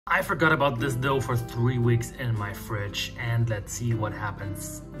I forgot about this dough for 3 weeks in my fridge, and let's see what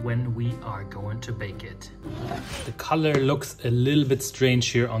happens when we are going to bake it. The color looks a little bit strange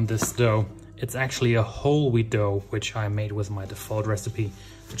here on this dough. It's actually a whole wheat dough, which I made with my default recipe,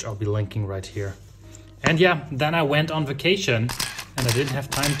 which I'll be linking right here. And yeah, then I went on vacation and I didn't have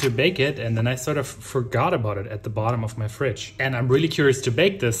time to bake it, and then I sort of forgot about it at the bottom of my fridge. And I'm really curious to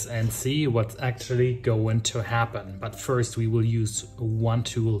bake this and see what's actually going to happen. But first we will use one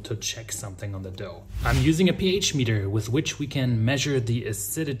tool to check something on the dough. I'm using a pH meter with which we can measure the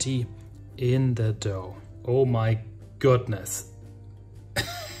acidity in the dough. Oh my goodness.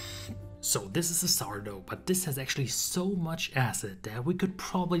 So this is a sourdough, but this has actually so much acid that we could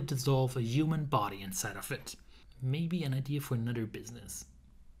probably dissolve a human body inside of it. Maybe an idea for another business.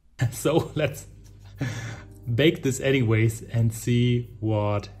 So let's bake this anyways and see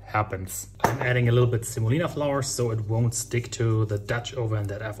what happens. I'm adding a little bit semolina flour so it won't stick to the Dutch oven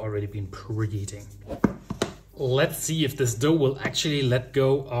that I've already been preheating. Let's see if this dough will actually let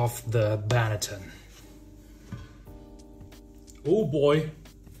go of the banneton. Oh boy.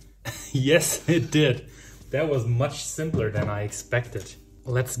 Yes, it did. That was much simpler than I expected.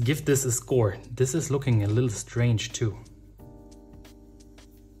 Let's give this a score. This is looking a little strange too.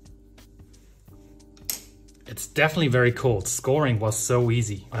 It's definitely very cold. Scoring was so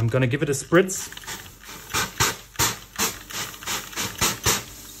easy. I'm gonna give it a spritz.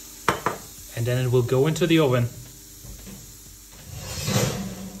 And then it will go into the oven.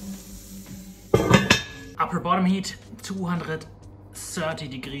 Upper bottom heat, 230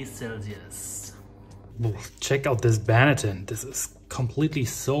 degrees Celsius. Whoa, check out this banneton. This is completely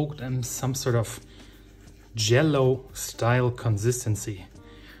soaked in some sort of jello style consistency.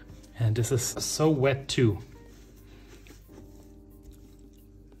 And this is so wet too.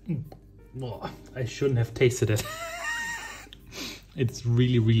 Oh, I shouldn't have tasted it. It's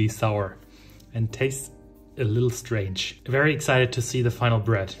really, really sour and tastes a little strange. Very excited to see the final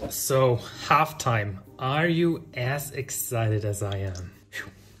bread. So, halftime. Are you as excited as I am?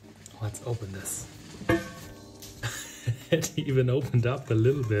 Whew. Let's open this. It even opened up a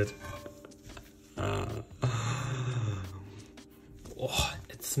little bit. Oh,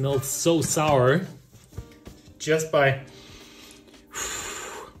 it smells so sour. Just by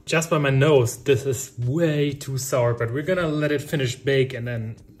my nose, this is way too sour, but we're gonna let it finish bake and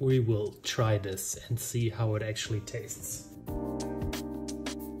then we will try this and see how it actually tastes.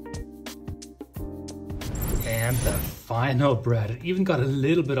 And the final bread. It even got a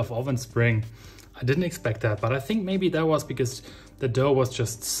little bit of oven spring. I didn't expect that, but I think maybe that was because the dough was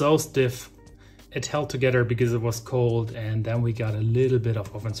just so stiff. It held together because it was cold, and then we got a little bit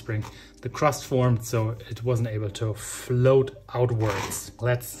of oven spring. The crust formed, so it wasn't able to float outwards.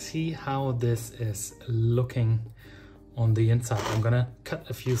 Let's see how this is looking on the inside. I'm gonna cut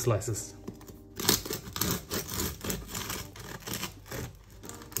a few slices.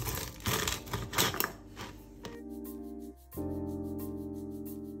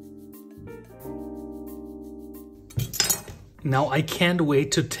 Now I can't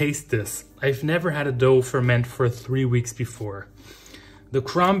wait to taste this. I've never had a dough ferment for 3 weeks before. The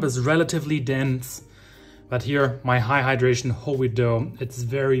crumb is relatively dense, but here my high hydration whole wheat dough, it's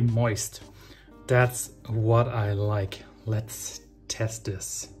very moist. That's what I like. Let's test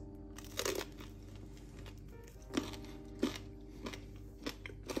this.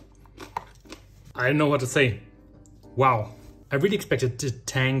 I don't know what to say. Wow. I really expected the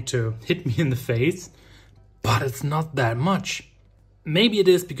tang to hit me in the face, but it's not that much. Maybe it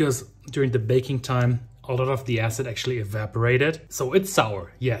is because during the baking time, a lot of the acid actually evaporated. So it's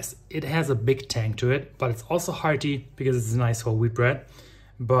sour, yes. It has a big tang to it, but it's also hearty because it's a nice whole wheat bread.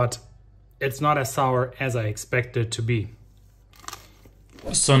 But it's not as sour as I expected it to be.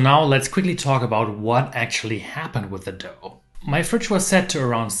 So now let's quickly talk about what actually happened with the dough. My fridge was set to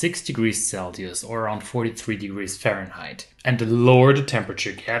around 6 degrees Celsius or around 43 degrees Fahrenheit. And the lower the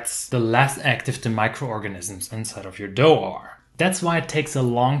temperature gets, the less active the microorganisms inside of your dough are. That's why it takes a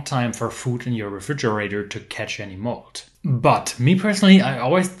long time for food in your refrigerator to catch any mold. But me personally, I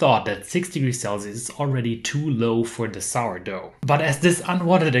always thought that 6 degrees Celsius is already too low for the sourdough. But as this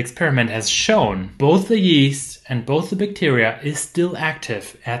unwanted experiment has shown, both the yeast and both the bacteria is still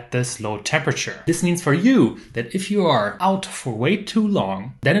active at this low temperature. This means for you that if you are out for way too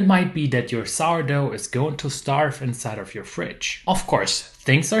long, then it might be that your sourdough is going to starve inside of your fridge. Of course,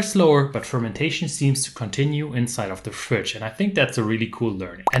 things are slower, but fermentation seems to continue inside of the fridge, and I think that's a really cool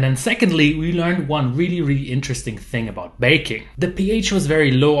learning. And then secondly, we learned one really interesting thing about baking. The pH was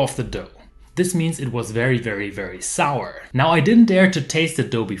very low of the dough. This means it was very sour. Now I didn't dare to taste the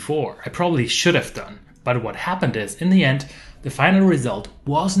dough before. I probably should have done. But what happened is, in the end, the final result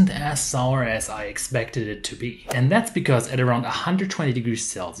wasn't as sour as I expected it to be. And that's because at around 120 degrees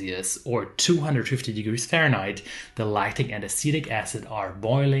Celsius or 250 degrees Fahrenheit, the lactic and acetic acid are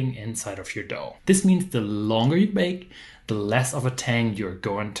boiling inside of your dough. This means the longer you bake, the less of a tang you're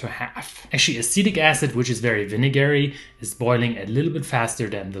going to have. Actually, acetic acid, which is very vinegary, is boiling a little bit faster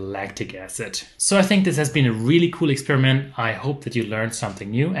than the lactic acid. So I think this has been a really cool experiment. I hope that you learned something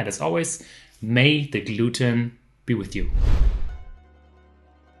new. And as always, may the gluten be with you.